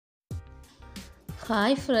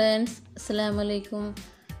Hi friends, അസ്സലാമു അലൈക്കും.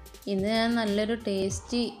 ഇന്ന് ഞാൻ നല്ലൊരു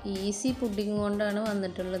ടേസ്റ്റി ഈസി പുഡിംഗ് കൊണ്ടാണ്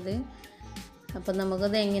വന്നിട്ടുള്ളത്. അപ്പം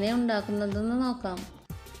നമുക്കത് എങ്ങനെയാണ് ഉണ്ടാക്കുന്നതെന്ന് നോക്കാം.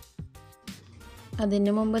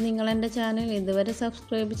 അതിന് മുമ്പ് നിങ്ങൾ എൻ്റെ ചാനൽ ഇതുവരെ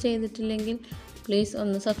സബ്സ്ക്രൈബ് ചെയ്തിട്ടില്ലെങ്കിൽ പ്ലീസ്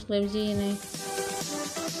ഒന്ന് സബ്സ്ക്രൈബ് ചെയ്യണേ.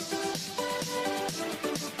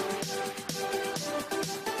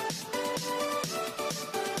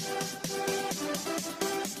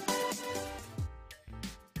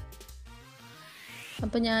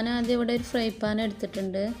 അപ്പോൾ ഞാൻ ആദ്യം ഇവിടെ ഒരു ഫ്രൈ പാൻ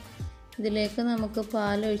എടുത്തിട്ടുണ്ട്. ഇതിലേക്ക് നമുക്ക്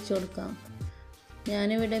പാൽ ഒഴിച്ചു കൊടുക്കാം.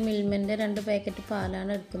 ഞാനിവിടെ മിൽമൻ്റെ 2 പാക്കറ്റ്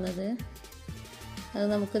പാലാണ് എടുക്കുന്നത്. അത്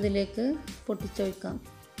നമുക്കിതിലേക്ക് പൊട്ടിച്ചൊഴിക്കാം.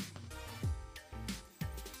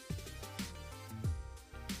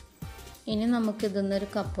 ഇനി നമുക്കിതൊന്നൊരു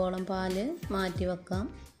കപ്പോളം പാല് മാറ്റി വെക്കാം.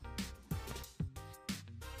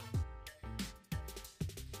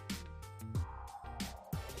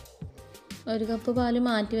 ഒരു കപ്പ് പാല്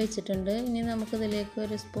മാറ്റി വെച്ചിട്ടുണ്ട്. ഇനി നമുക്കിതിലേക്ക്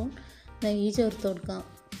ഒരു സ്പൂൺ നെയ്യ് ചേർത്ത് കൊടുക്കാം.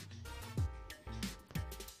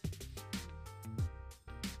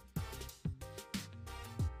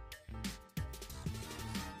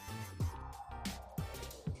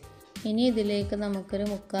 ഇനി ഇതിലേക്ക് നമുക്കൊരു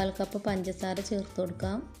 1/4 കപ്പ് പഞ്ചസാര ചേർത്ത്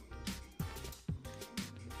കൊടുക്കാം.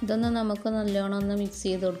 ഇതൊന്ന് നമുക്ക് നല്ലോണം ഒന്ന് മിക്സ്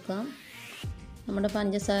ചെയ്ത് കൊടുക്കാം. നമ്മുടെ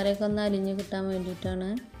പഞ്ചസാരയൊക്കെ ഒന്ന് അലിഞ്ഞ് കിട്ടാൻ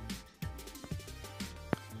വേണ്ടിയിട്ടാണ്.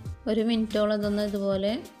 ഒരു മിനിറ്റോളം ഇതൊന്ന് ഇതുപോലെ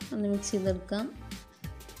ഒന്ന് മിക്സ് ചെയ്തെടുക്കാം.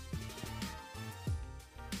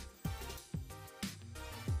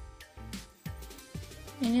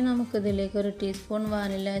 ഇനി നമുക്കിതിലേക്ക് ഒരു ടീസ്പൂൺ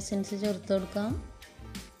വാനില എസൻസ് ചേർത്ത് കൊടുക്കാം.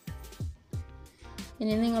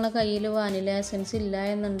 ഇനി നിങ്ങളുടെ കയ്യിൽ വാനില എസൻസ് ഇല്ല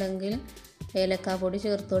എന്നുണ്ടെങ്കിൽ ഏലക്കാപ്പൊടി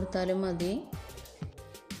ചേർത്ത് കൊടുത്താലും മതി.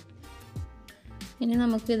 ഇനി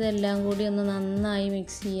നമുക്കിതെല്ലാം കൂടി ഒന്ന് നന്നായി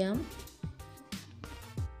മിക്സ് ചെയ്യാം.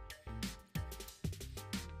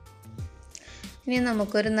 ഇനി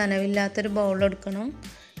നമുക്കൊരു നനവില്ലാത്തൊരു ബൗൾ എടുക്കണം.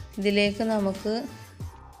 ഇതിലേക്ക് നമുക്ക്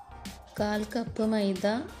 1/4 കപ്പ് മൈദ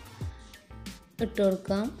ഇട്ട്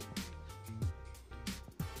കൊടുക്കാം.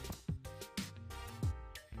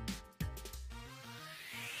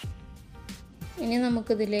 ഇനി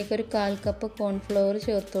നമുക്കിതിലേക്ക് ഒരു 1/4 കപ്പ് കോൺഫ്ലവർ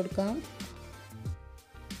ചേർത്ത് കൊടുക്കാം.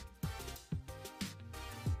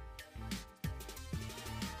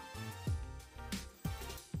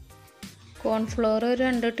 കോൺഫ്ലവർ ഒരു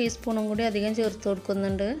 2 ടീസ്പൂണും കൂടി അധികം ചേർത്ത്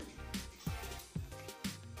കൊടുക്കുന്നുണ്ട്.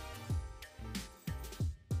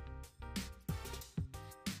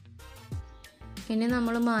 ഇനി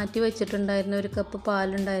നമ്മൾ മാറ്റി വെച്ചിട്ടുണ്ടായിരുന്ന 1 കപ്പ്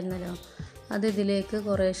പാലുണ്ടായിരുന്നല്ലോ, അത് ഇതിലേക്ക്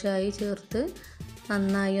കുറേശ്ശായി ചേർത്ത്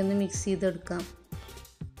നന്നായി ഒന്ന് മിക്സ് ചെയ്തെടുക്കാം.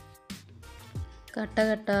 കട്ട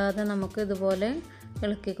കെട്ടാതെ നമുക്ക് ഇതുപോലെ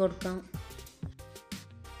ഇളക്കി കൊടുക്കാം.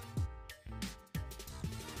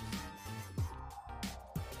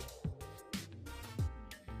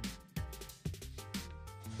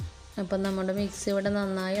 അപ്പം നമ്മുടെ മിക്സ് ഇവിടെ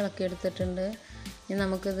നന്നായി ഇളക്കിയെടുത്തിട്ടുണ്ട്. ഇനി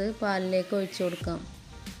നമുക്കിത് പാലിലേക്ക് ഒഴിച്ചു കൊടുക്കാം.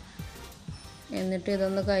 എന്നിട്ട്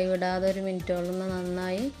ഇതൊന്ന് കൈവിടാതെ ഒരു മിനിറ്റോളം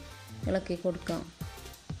നന്നായി ഇളക്കി കൊടുക്കാം.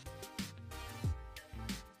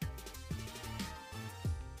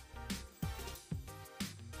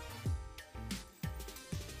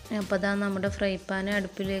 അപ്പോൾ ഇതാ നമ്മുടെ ഫ്രൈ പാൻ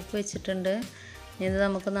അടുപ്പിലേക്ക് വെച്ചിട്ടുണ്ട്. ഇത്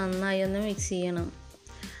നമുക്ക് നന്നായി ഒന്ന് മിക്സ് ചെയ്യണം.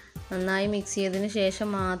 നന്നായി മിക്സ് ചെയ്തതിന് ശേഷം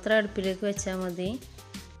മാത്രം അടുപ്പിലേക്ക് വെച്ചാൽ മതി.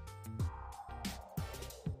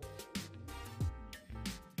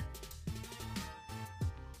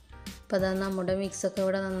 അപ്പോൾ അതാ നമ്മുടെ മിക്സൊക്കെ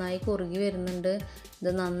ഇവിടെ നന്നായി കുറുകി വരുന്നുണ്ട്. ഇത്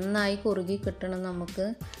നന്നായി കുറുകി കിട്ടണം നമുക്ക്.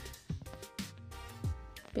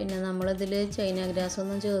 പിന്നെ നമ്മളിതിൽ ചൈന ഗ്രാസ്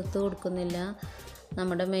ഒന്നും ചേർത്ത് കൊടുക്കുന്നില്ല.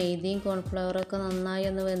 നമ്മുടെ മൈദയും കോൺഫ്ലവറൊക്കെ നന്നായി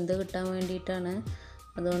ഒന്ന് വെന്ത് കിട്ടാൻ വേണ്ടിയിട്ടാണ്.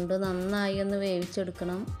 അതുകൊണ്ട് നന്നായി ഒന്ന്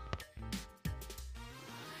വേവിച്ചെടുക്കണം.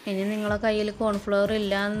 ഇനി നിങ്ങളെ കയ്യിൽ കോൺഫ്ലവർ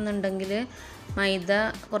ഇല്ല എന്നുണ്ടെങ്കിൽ മൈദ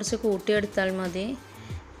കുറച്ച് കൂട്ടിയെടുത്താൽ മതി.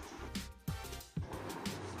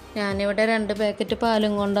 ഞാനിവിടെ 2 പാക്കറ്റ്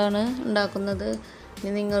പാലും കൊണ്ടാണ് ഉണ്ടാക്കുന്നത്. ഇനി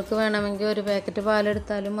നിങ്ങൾക്ക് വേണമെങ്കിൽ 1 പാക്കറ്റ്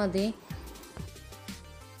പാലെടുത്താലും മതി.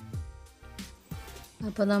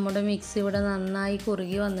 അപ്പോൾ നമ്മുടെ മിക്സ് ഇവിടെ നന്നായി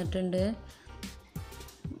കുറുകി വന്നിട്ടുണ്ട്.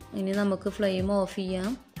 ഇനി നമുക്ക് ഫ്ലെയിം ഓഫ്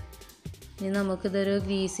ചെയ്യാം. ഇനി നമുക്കിതൊരു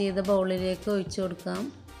ഗ്രീസ് ചെയ്ത ബൗളിലേക്ക് ഒഴിച്ചു കൊടുക്കാം.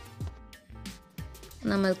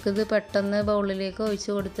 നമുക്കിത് പെട്ടെന്ന് ബൗളിലേക്ക് ഒഴിച്ച്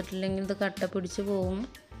കൊടുത്തിട്ടില്ലെങ്കിൽ ഇത് കട്ട പിടിച്ച് പോകും.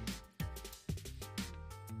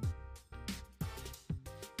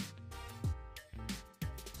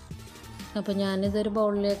 അപ്പോൾ ഞാനിതൊരു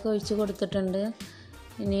ബൗളിലേക്ക് ഒഴിച്ച് കൊടുത്തിട്ടുണ്ട്.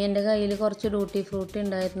 ഇനി എൻ്റെ കയ്യിൽ കുറച്ച് ഡ്യൂട്ടി ഫ്രൂട്ടി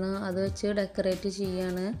ഉണ്ടായിരുന്നു, അത് വെച്ച് ഡെക്കറേറ്റ്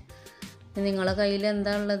ചെയ്യാണ്. നിങ്ങളുടെ കയ്യിൽ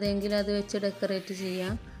എന്താ ഉള്ളതെങ്കിൽ അത് വെച്ച് ഡെക്കറേറ്റ്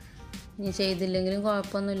ചെയ്യാം. ഇനി ചെയ്തില്ലെങ്കിലും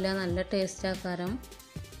കുഴപ്പമൊന്നുമില്ല, നല്ല ടേസ്റ്റ് ആക്കാരം.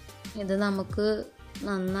 ഇത് നമുക്ക്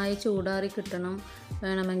നന്നായി ചൂടാറി കിട്ടണം.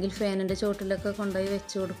 വേണമെങ്കിൽ ഫാനിൻ്റെ ചോട്ടിലൊക്കെ കൊണ്ടുപോയി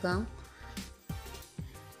വെച്ച് കൊടുക്കാം.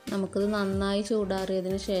 നമുക്കിത് നന്നായി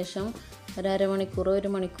ചൂടാറിയതിന് ശേഷം ഒരു അരമണിക്കൂറോ 1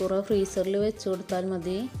 മണിക്കൂറോ ഫ്രീസറിൽ വെച്ച് കൊടുത്താൽ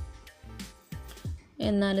മതി.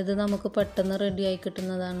 എന്നാലിത് നമുക്ക് പെട്ടെന്ന് റെഡിയായി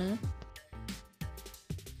കിട്ടുന്നതാണ്.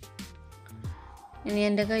 ഇനി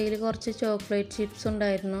എൻ്റെ കയ്യിൽ കുറച്ച് ചോക്ലേറ്റ് ചിപ്സ്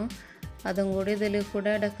ഉണ്ടായിരുന്നു, അതും കൂടി ഇതിൽ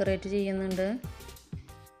കൂടെ ഡെക്കറേറ്റ് ചെയ്യുന്നുണ്ട്.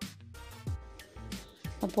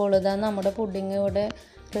 അപ്പോൾ ഇതാ നമ്മുടെ പുഡിങ് ഇവിടെ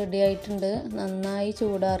റെഡി ആയിട്ടുണ്ട്. നന്നായി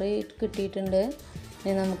ചൂടാറി കിട്ടിയിട്ടുണ്ട്.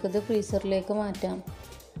 ഇനി നമുക്കിത് ഫ്രീസറിലേക്ക് മാറ്റാം.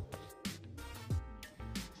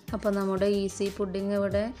 അപ്പോൾ നമ്മുടെ ഈസി പുഡിങ്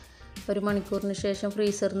ഇവിടെ 1 മണിക്കൂറിന് ശേഷം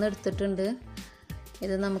ഫ്രീസറിൽ നിന്ന് എടുത്തിട്ടുണ്ട്.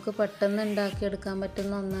 ഇത് നമുക്ക് പെട്ടെന്ന് ഉണ്ടാക്കിയെടുക്കാൻ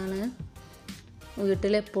പറ്റുന്ന ഒന്നാണ്.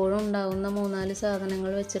 വീട്ടിലെപ്പോഴും ഉണ്ടാകുന്ന 3-4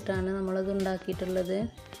 സാധനങ്ങൾ വെച്ചിട്ടാണ് നമ്മളത് ഉണ്ടാക്കിയിട്ടുള്ളത്.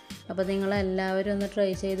 അപ്പോൾ നിങ്ങളെല്ലാവരും ഒന്ന് ട്രൈ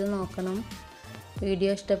ചെയ്ത് നോക്കണം.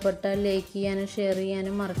 വീഡിയോ ഇഷ്ടപ്പെട്ടാൽ ലൈക്ക് ചെയ്യാനും ഷെയർ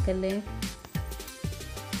ചെയ്യാനും മറക്കല്ലേ.